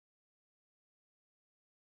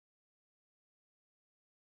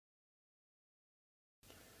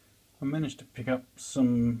I managed to pick up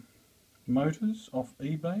some motors off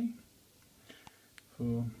eBay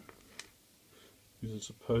for, these are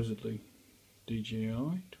supposedly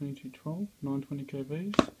DJI 2212 920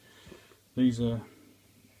 kVs. These are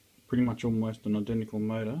pretty much almost an identical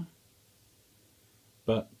motor,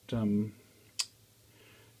 but don't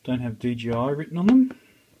have DJI written on them.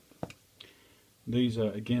 These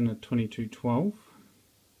are again a 2212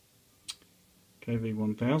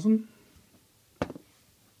 KV1000.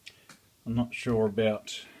 I'm not sure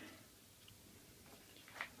about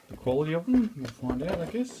the quality of them, we'll find out I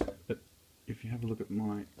guess, but if you have a look at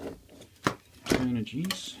my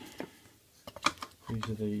Turnigys, these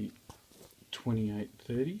are the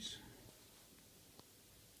 2830s.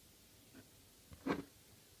 So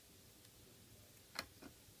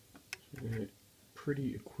they're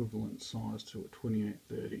pretty equivalent size to a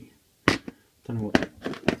 2830. Don't know what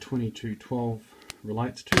 2212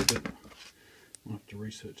 relates to, but I'll have to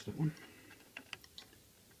research that one.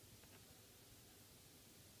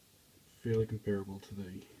 Fairly comparable to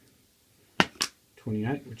the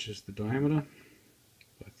 28, which is the diameter,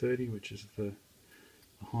 by 30, which is the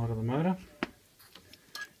height of the motor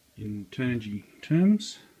in Turnigy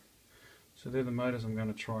terms. So they're the motors I'm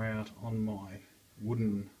going to try out on my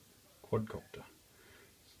wooden quadcopter.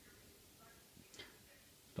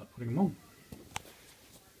 Start putting them on.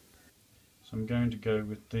 So I'm going to go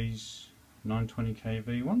with these 920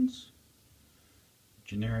 kV ones,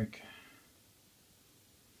 generic,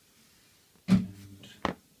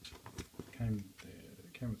 and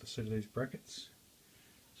came with a set of these brackets.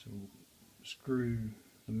 So we'll screw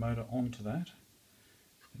the motor onto that,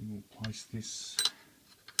 and we'll place this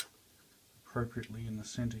appropriately in the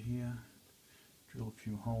centre here, drill a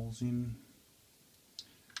few holes in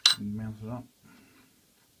and mount it up.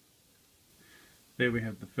 There we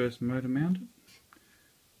have the first motor mounted.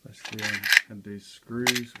 Basically I had these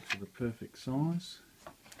screws which are the perfect size.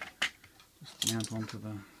 Just mount onto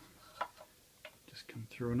the, just come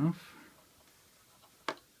through enough,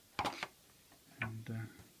 and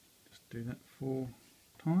just do that 4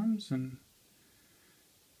 times and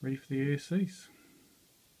ready for the ASCs.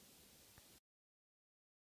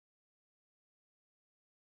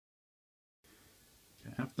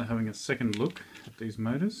 After having a second look at these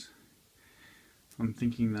motors, I'm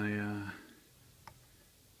thinking they are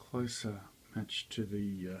closer matched to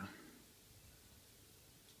the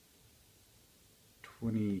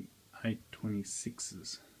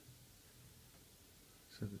 2826s.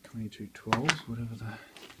 So the 2212s, whatever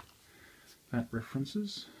that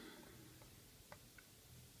references.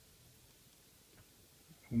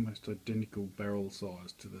 Almost identical barrel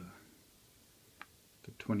size to the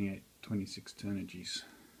 2826 Turnigys.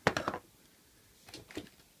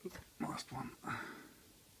 Last one.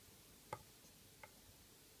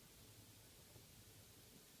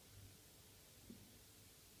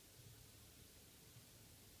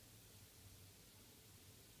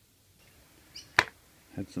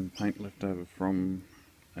 Had some paint left over from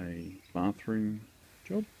a bathroom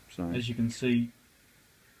job. So as you can see,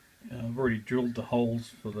 I've already drilled the holes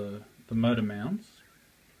for the motor mounts.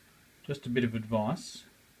 Just a bit of advice: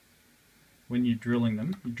 when you're drilling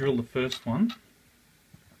them, you drill the first one,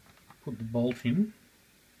 put the bolt in,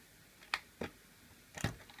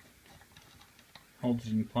 hold it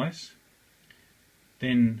in place,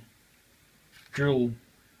 then drill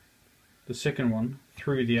the second one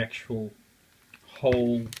through the actual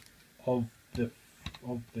hole of the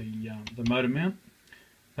motor mount.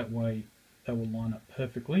 That way they will line up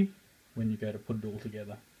perfectly when you go to put it all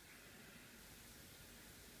together.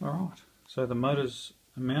 Alright, so the motors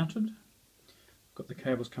are mounted. Got the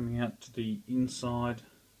cables coming out to the inside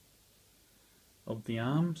of the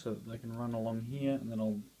arm so that they can run along here, and then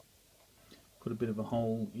I'll put a bit of a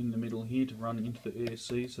hole in the middle here to run into the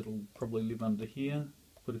ASCs. It'll probably live under here.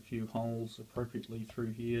 Put a few holes appropriately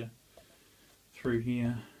through here,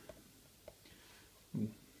 ooh,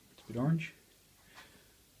 it's a bit orange,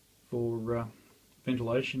 for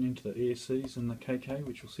ventilation into the ASCs and the KK,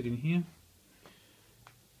 which will sit in here.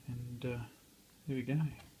 And there we go.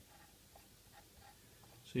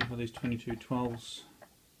 See how these 2212s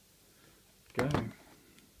go.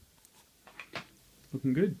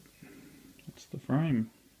 Looking good. That's the frame.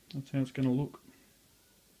 That's how it's going to look.